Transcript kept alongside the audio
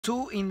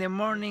2 in the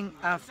morning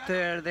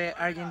after the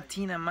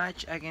Argentina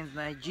match against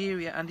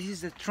Nigeria, and this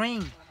is the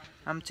train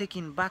I'm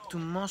taking back to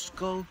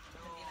Moscow,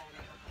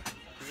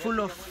 full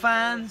of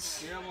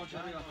fans.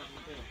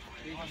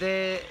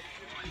 The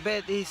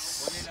bed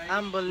is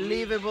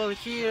unbelievable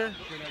here,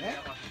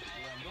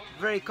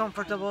 very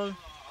comfortable.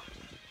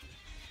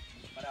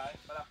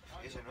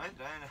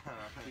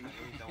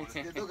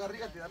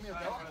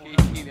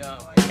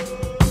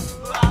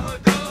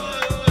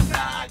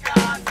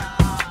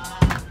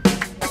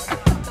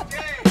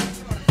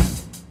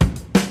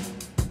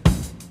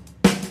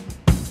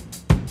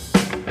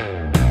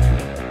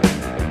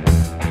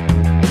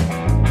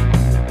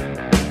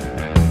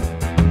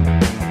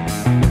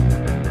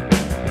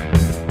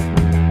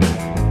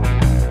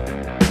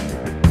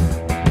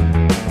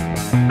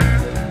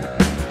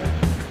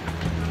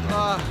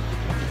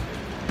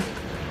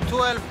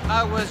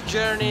 Hours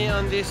journey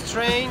on this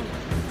train.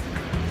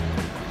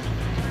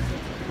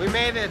 We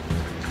made it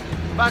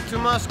back to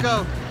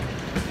Moscow,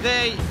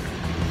 day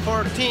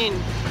 14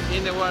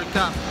 in the World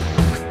Cup.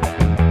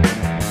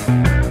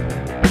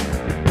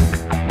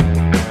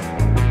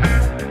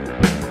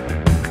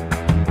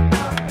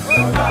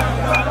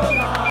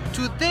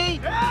 Today,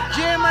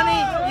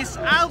 Germany is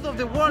out of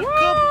the World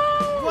Cup.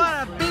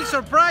 What a big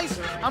surprise.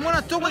 I'm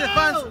gonna talk with the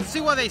fans and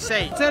see what they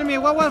say. Tell me,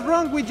 what was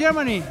wrong with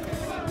Germany?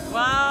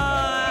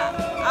 Well,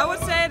 I would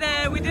say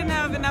that we didn't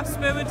have enough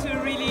spirit to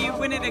really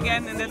win it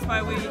again, and that's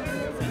why we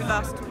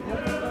lost.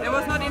 There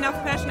was not enough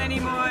passion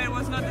anymore. It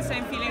was not the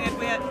same feeling that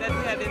we had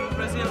in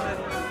Brazil, and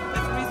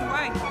that's the reason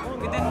why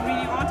we didn't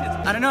really want it.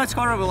 I don't know, it's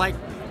horrible. Like,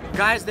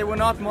 guys, they were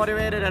not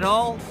motivated at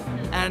all,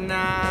 and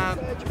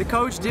the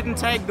coach didn't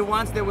take the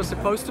ones that were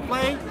supposed to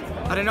play.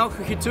 I don't know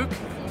who he took,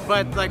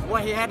 but like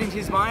what he had in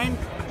his mind,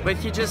 but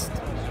he just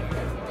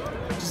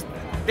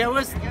there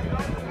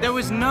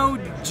was no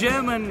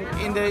German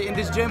in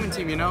this German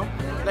team, you know?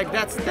 Like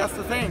that's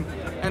the thing.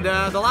 And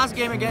the last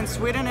game against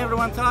Sweden,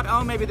 everyone thought,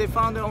 oh, maybe they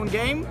found their own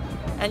game,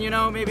 and you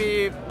know,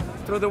 maybe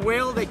through the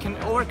will they can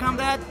overcome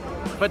that.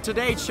 But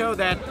today it showed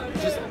that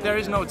just there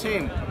is no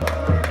team.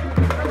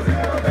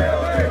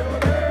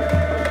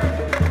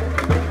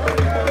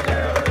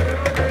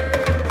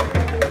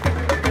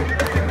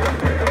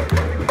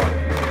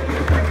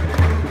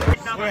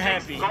 We're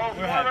happy.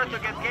 We're happy.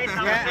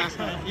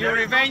 Yeah, your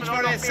revenge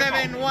for the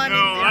 7-1.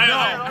 No,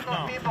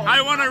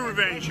 I want a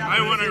revenge.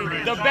 I want a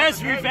revenge. The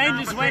best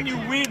revenge is when you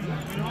win.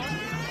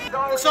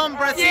 Some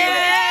Brazilian.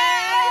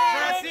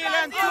 Yeah!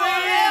 Brazilian.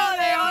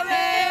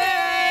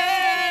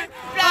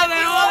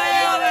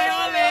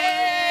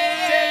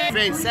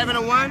 Ole,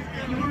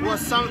 7-1 was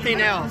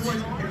something else,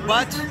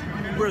 but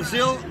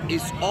Brazil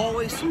is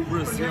always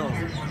Brazil.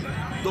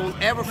 Don't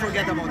ever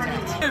forget about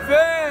that.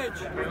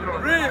 Revenge!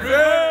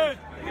 Revenge!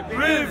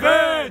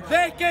 Revenge!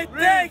 Take it!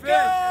 Take it!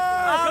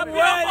 I'm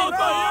waiting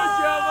for you,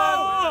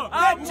 German!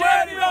 I'm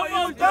waiting for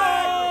you, the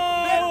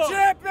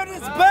champion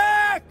is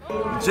back!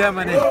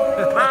 Germany.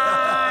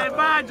 Bye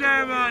bye,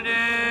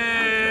 Germany!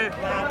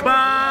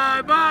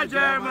 Bye bye,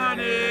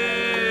 Germany!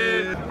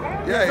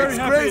 Yeah, it's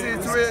crazy.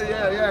 It's really,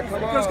 yeah,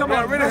 come on.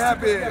 We're really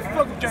happy.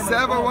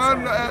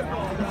 7-1.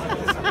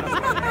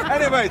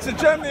 Anyway, so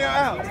Germany are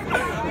out.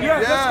 Yeah,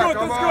 that's good,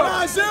 come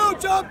that's good. Brazil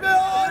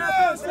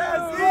champions!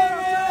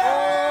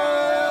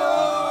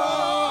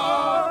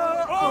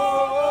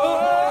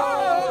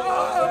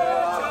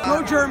 Go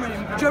Germany.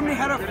 Germany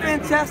had a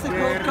fantastic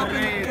World Cup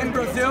in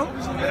Brazil.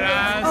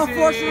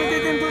 Unfortunately, they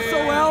didn't do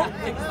so well.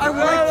 I would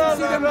like to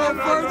see them go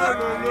further,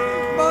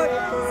 but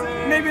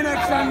maybe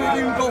next time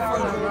they can go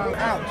further.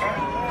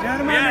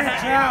 Germany,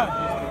 ciao.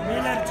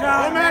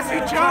 Ciao. Messi,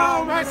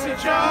 ciao. Messi,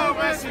 ciao.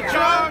 Messi,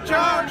 ciao.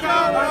 Ciao,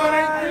 ciao.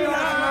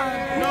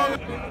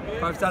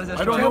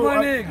 I don't know.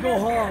 Germany, go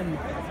home.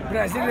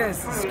 Brazil is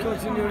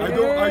continuing. I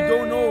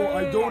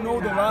don't know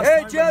the last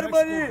Hey, time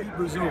Germany,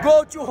 Brazil.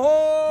 go to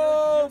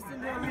home.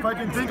 If I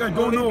can think, I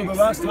don't know the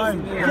last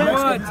time.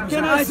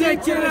 Can I say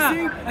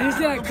China? And he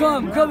said,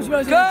 come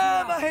Brazil.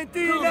 Come,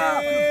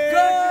 Argentina.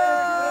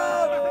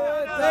 Come.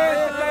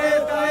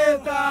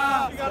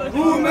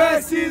 O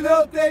Messi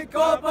não tem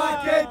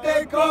Copa, quem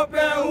tem Copa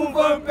é o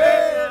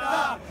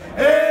Vampeta.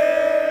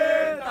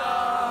 Eita.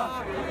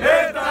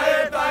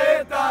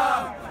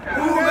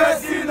 O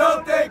Messi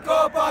não tem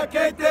Copa,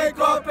 quem tem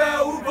Copa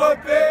é o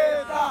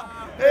Vampeta.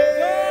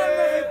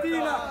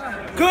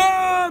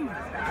 Come!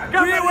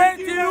 We wait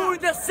to you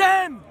the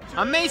same!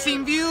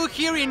 Amazing view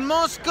here in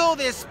Moscow,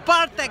 the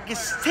Spartak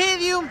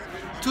Stadium.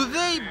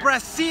 Today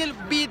Brazil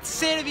beat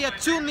Serbia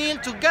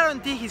 2-0 to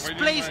guarantee his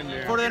place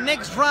for the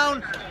next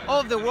round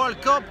of the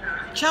World Cup.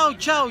 Ciao,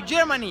 ciao,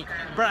 Germany!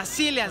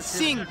 Brazilians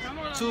sing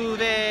to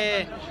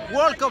the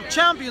World Cup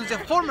champions, the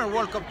former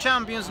World Cup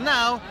champions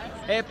now.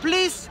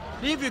 Please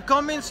leave your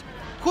comments.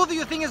 Who do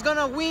you think is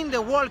gonna win the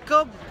World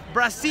Cup?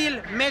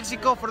 Brazil,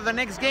 Mexico for the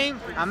next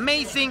game.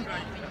 Amazing.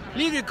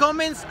 Leave your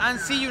comments and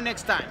see you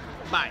next time.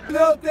 Bye.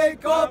 Não tem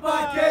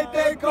Copa, quem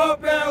tem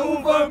Copa é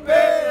o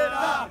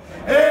Vampeta.